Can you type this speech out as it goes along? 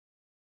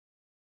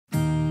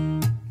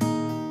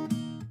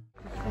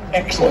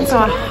Excellent. So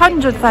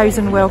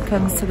 100,000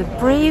 welcomes to the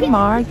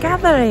Braemar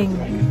Gathering.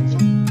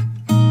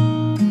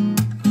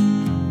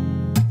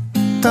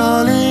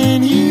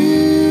 Darling,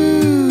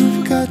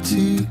 you've got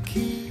to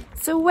keep.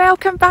 So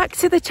welcome back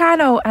to the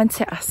channel and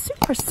to a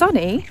super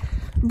sunny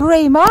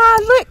Braemar.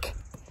 Look,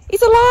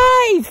 he's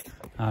alive.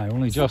 Aye,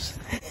 only just.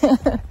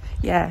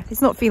 Yeah,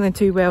 he's not feeling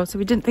too well, so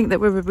we didn't think that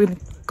we were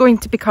going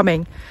to be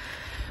coming.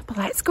 But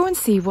let's go and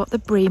see what the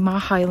Braemar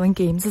Highland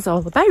Games is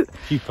all about. A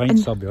few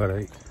pints, I'll be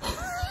alright.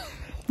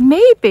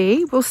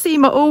 Maybe we'll see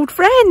my old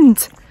friend,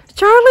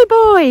 Charlie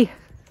Boy.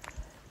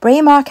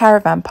 Braemar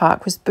Caravan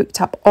Park was booked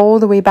up all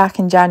the way back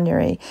in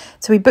January,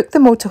 so we booked the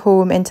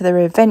motorhome into their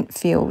event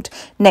field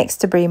next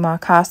to Braemar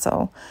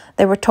Castle.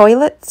 There were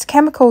toilets,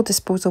 chemical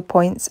disposal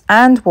points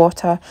and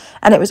water,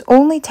 and it was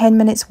only 10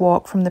 minutes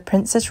walk from the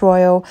Princess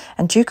Royal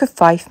and Duke of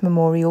Fife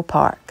Memorial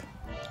Park.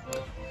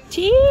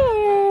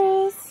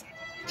 Cheers!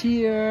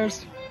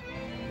 Cheers!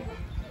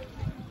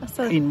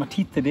 Clean my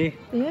teeth today.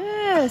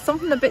 Yeah,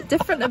 something a bit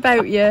different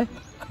about you.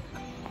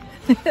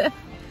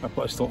 I've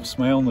got to stop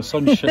smiling, the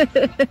sun's shit.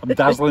 I'm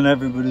dazzling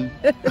everybody.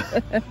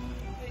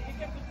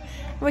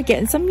 We're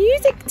getting some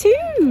music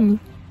too.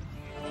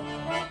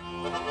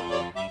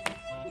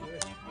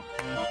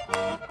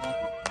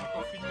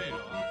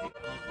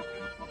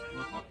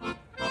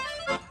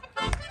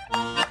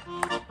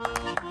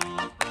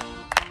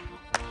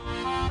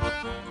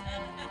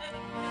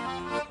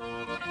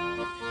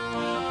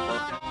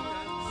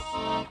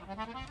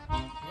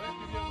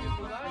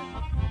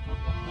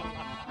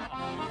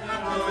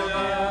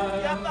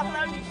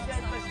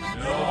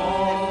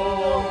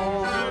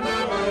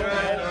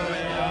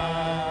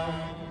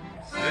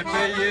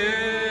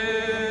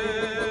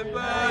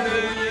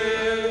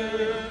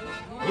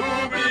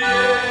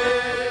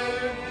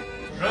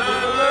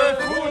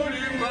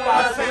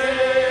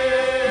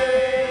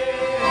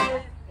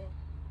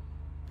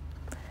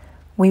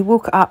 We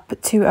woke up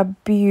to a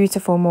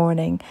beautiful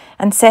morning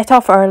and set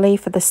off early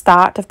for the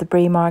start of the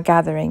Braemar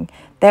Gathering.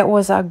 There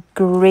was a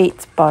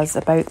great buzz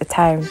about the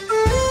town.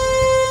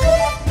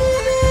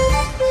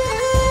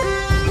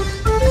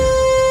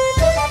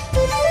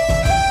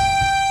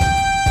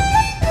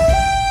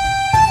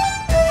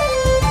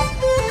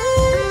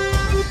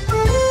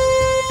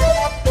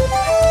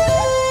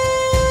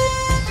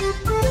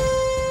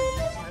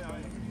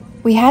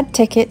 We had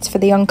tickets for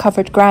the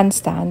uncovered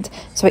grandstand,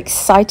 so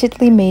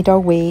excitedly made our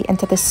way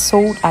into the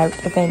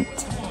sold-out event.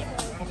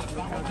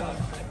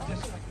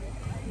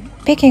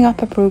 Picking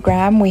up a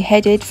programme, we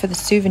headed for the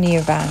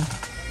souvenir van.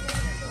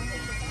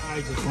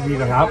 I just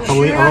leave it out for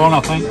later on,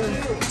 I think.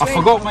 I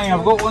forgot mine,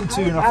 I've got one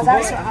too, and I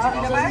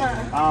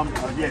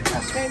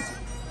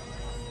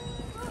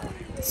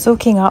forgot.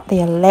 Soaking up the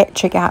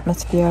electric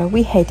atmosphere,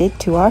 we headed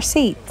to our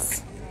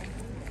seats.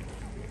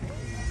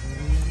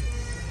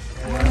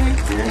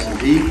 Yes,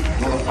 indeed.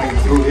 Another fine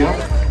throw here.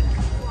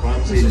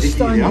 This is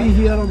stand B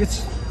here. I'll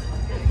get.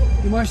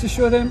 You managed to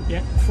show them?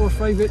 Yeah.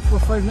 458,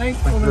 459.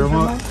 Thank you very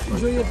much.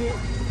 Enjoy your day.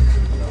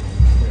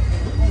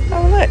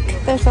 Oh look,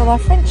 there's all our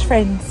French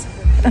friends.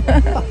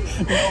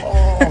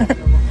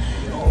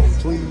 Oh,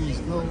 please,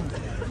 no.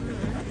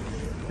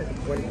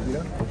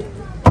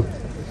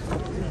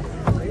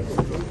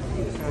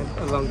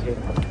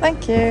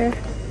 Thank you.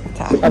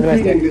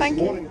 Thank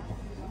you.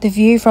 The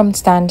view from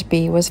stand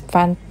B was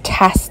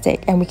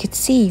fantastic and we could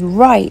see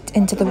right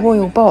into the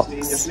royal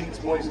box.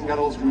 Boys and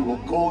girls, we will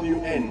call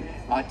you in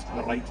at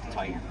the right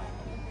time.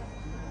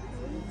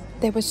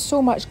 There was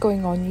so much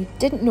going on, you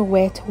didn't know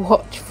where to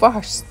watch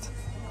first.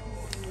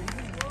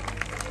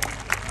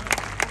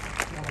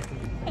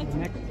 The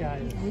next guy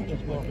is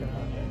just walking out.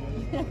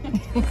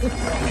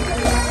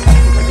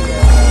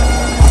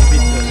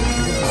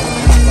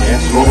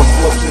 Yes, Robert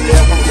Phillips in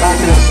there from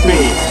Garden of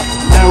Spain.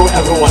 Now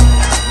everyone,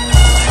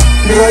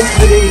 throughout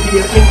the day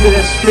here into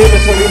this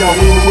famous arena,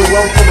 we will be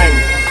welcoming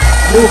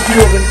no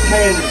fewer than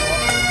 10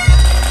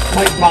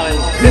 pipe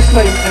bands. This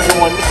time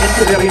everyone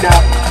into the arena,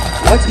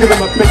 let's give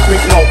them a quick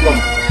welcome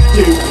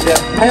to the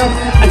Perth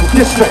and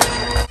District.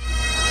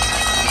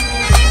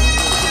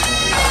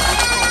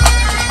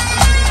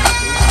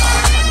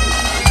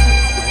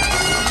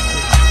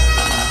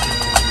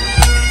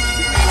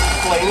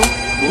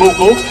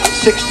 Local,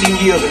 16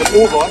 years and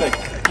over,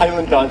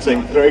 Highland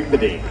dancing throughout the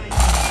day.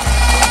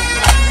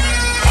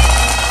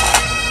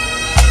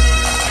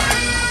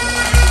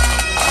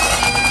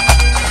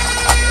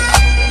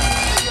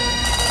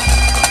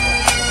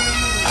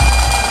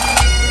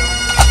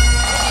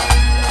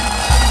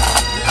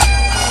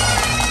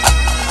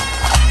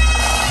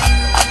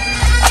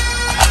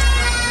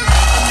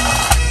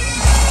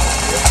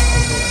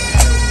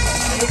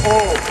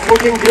 Oh,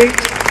 looking great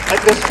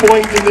at this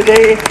point in the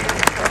day.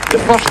 The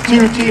first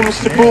two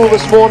teams to pull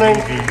this morning,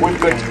 we've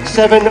got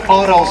 7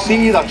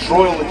 RLC, that's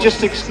Royal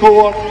Logistics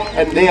Corps,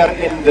 and they are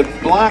in the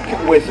black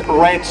with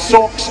red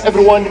socks,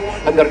 everyone,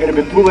 and they're going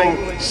to be pulling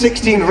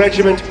 16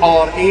 Regiment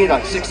RA,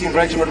 that's 16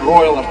 Regiment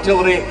Royal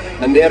Artillery,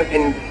 and they're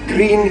in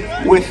green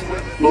with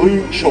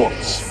blue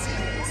shorts.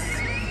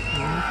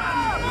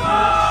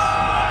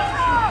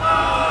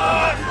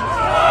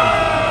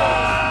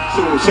 So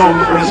Also, some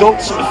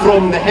results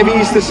from the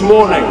heavies this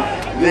morning.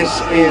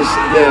 This is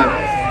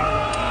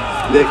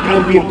the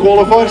Campion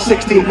qualifier,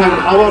 £16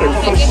 hammer and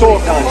first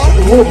sword dance,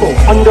 local,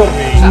 under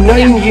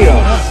 9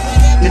 years.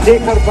 To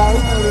take her bow,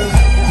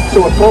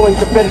 so we're calling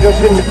competitors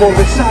in for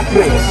the sack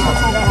race.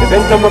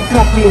 Event number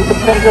 13,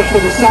 competitors for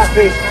the sack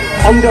race,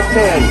 under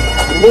 10,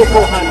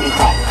 local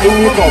handicap.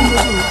 In you come.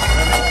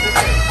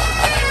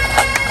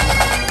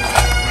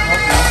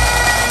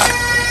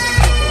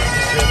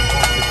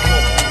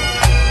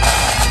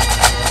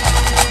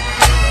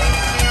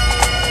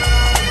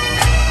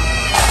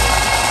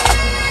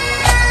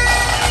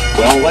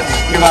 Well, let's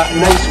give a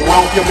nice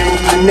welcoming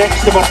to the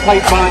next of our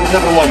pipe bands,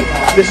 everyone.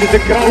 This is the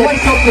grand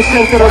light up the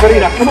centre of the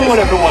arena. Come on,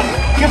 everyone.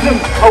 Give them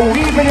a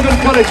wee bit of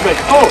encouragement.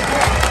 Oh,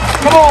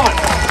 come on.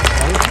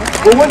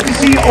 We want to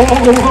see all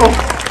the world.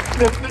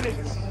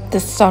 The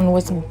sun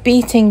was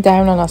beating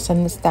down on us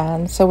in the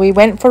stand, so we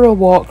went for a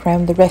walk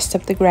round the rest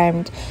of the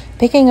ground,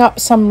 picking up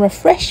some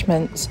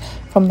refreshments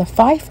from the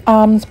Five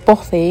Arms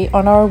Bothy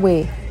on our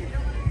way.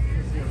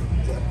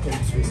 There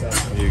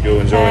you go,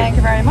 enjoy. Thank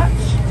you very much.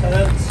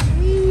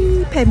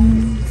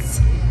 Pims.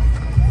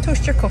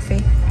 Toast your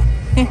coffee.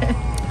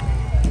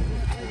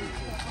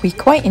 We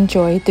quite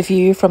enjoyed the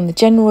view from the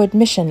general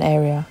admission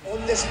area.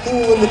 On this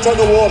pool in the tug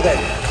of war then,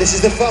 this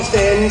is the first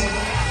end.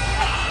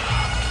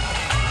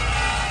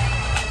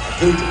 A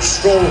good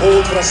strong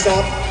hold for a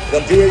start.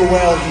 They're doing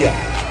well here.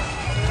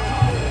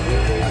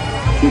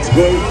 It's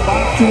going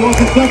back towards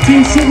the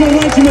 13 signal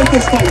regiment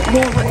this time. Come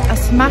on. A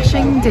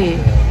smashing day.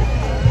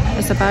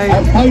 It's about,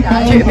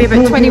 due to be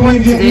about 21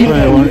 today.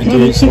 21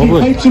 today, it's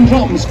lovely. It's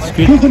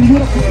good.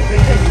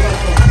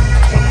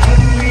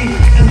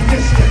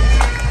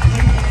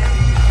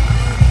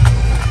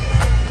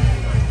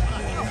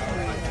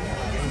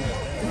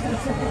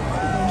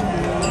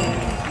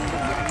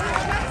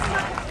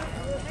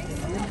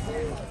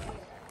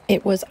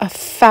 It was a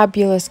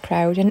fabulous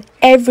crowd and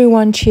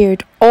everyone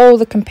cheered all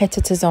the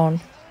competitors on.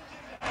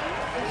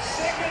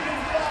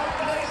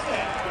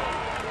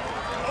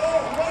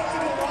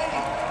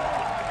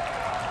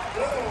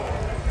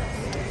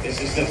 This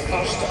is the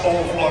first of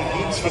our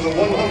heats for the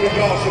 100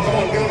 yards, so come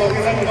on, give them a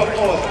round of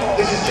applause.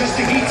 This is just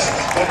the heats,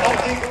 but up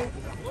they go.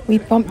 We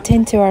bumped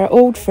into our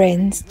old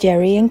friends,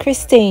 Jerry and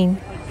Christine.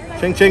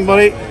 Ching ching,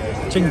 buddy.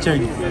 Ching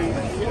ching.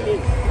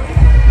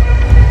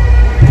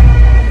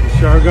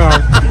 Shargar.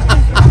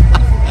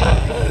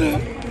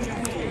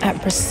 At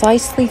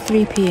precisely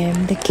 3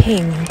 p.m, the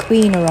King and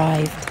Queen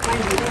arrived.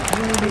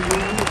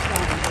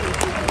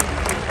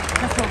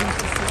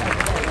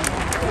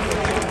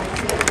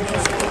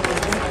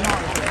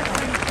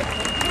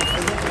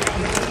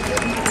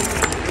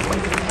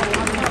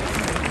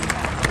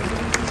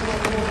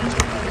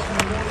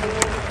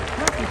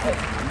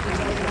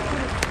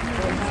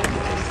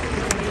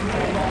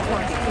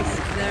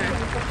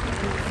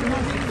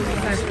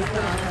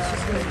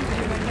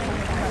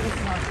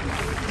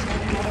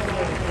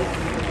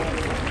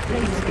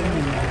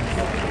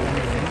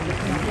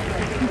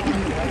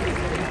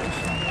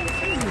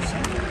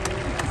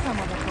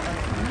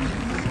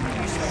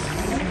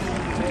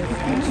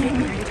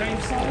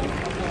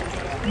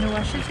 No,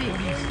 I should be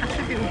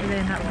over there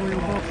in that royal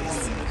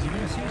box.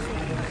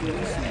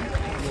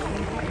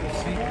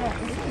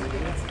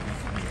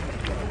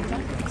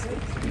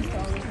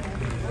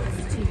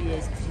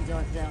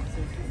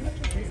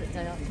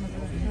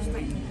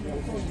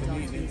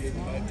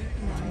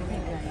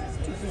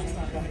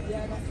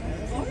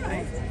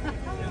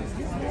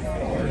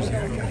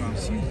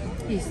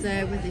 He's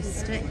there with his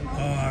stick. Oh,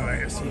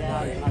 right, I see.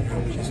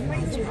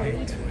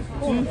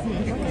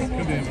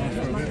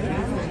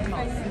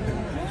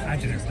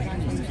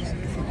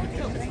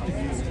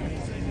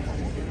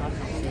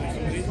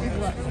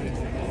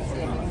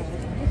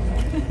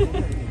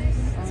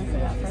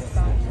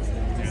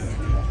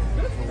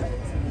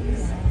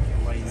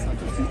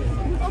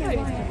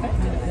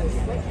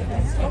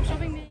 Stop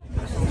shoving me.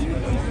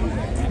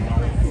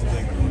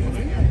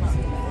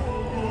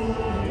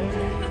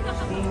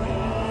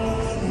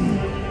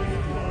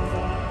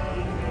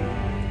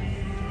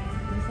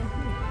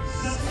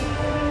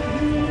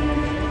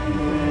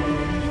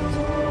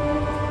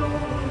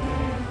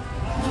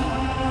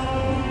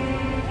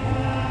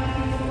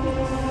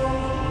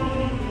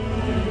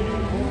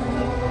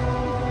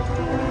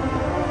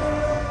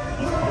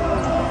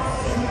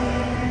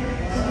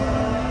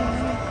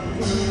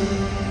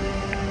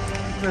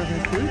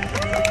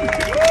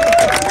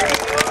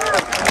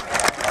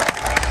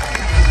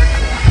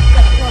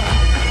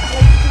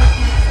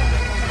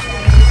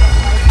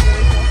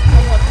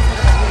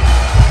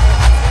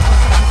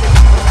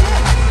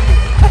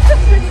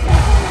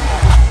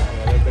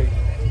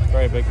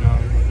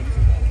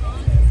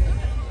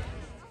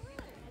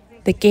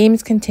 The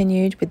games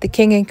continued with the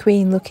King and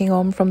Queen looking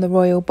on from the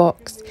royal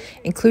box,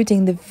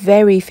 including the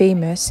very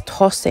famous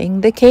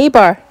tossing the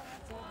caber.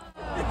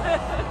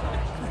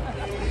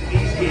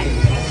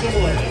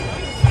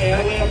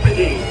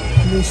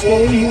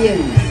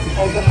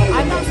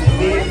 I'm not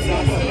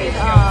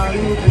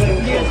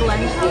near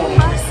Glentown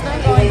last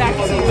night, going back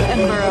to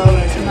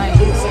Edinburgh tonight.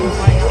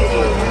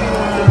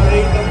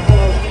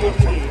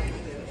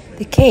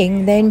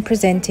 King then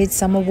presented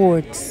some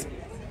awards.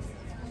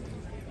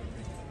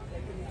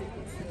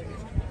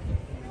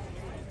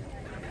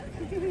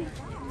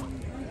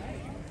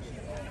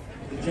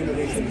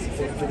 Generations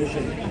of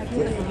tradition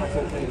with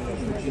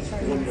which is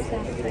wonderful.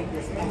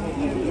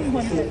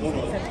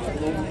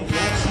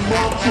 Let's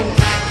march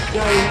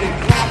down in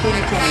clapping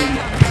time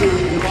to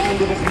the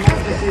band of His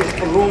Majesty's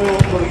Royal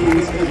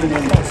Marines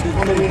Regiment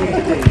coming in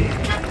today.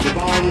 The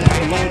band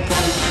led by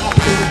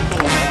Captain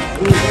Miller,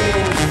 who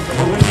hails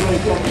originally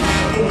from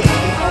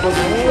ancient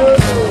Aberdeen,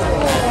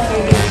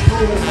 singing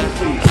through the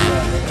country.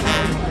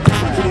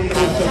 Being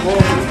able to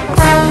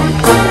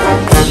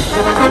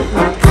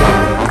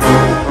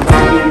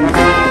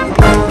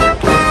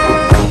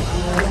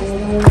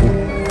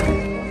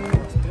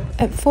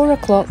At 4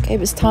 o'clock, it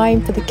was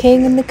time for the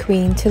King and the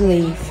Queen to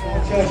leave.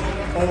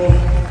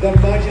 Of Their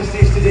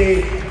Majesties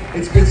today.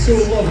 It's been so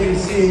lovely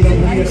seeing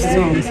them here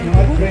today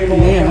at Braemar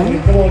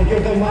Gathering. Come on,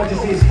 give Their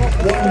Majesties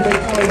one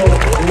big final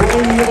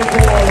round of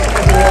applause,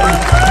 everyone.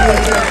 Here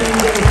at their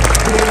kingdom,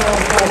 Braemar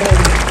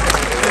Gathering.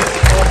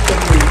 It's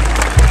absolutely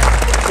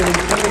so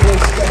incredibly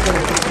special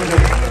to see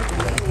them.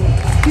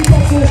 Keep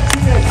up those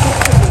cheers.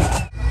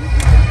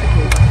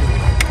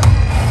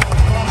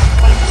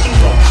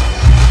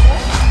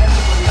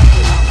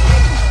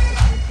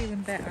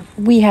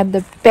 We had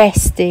the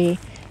best day.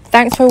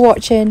 Thanks for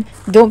watching.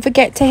 Don't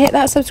forget to hit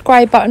that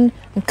subscribe button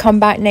and come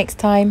back next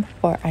time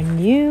for a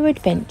new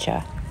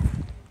adventure.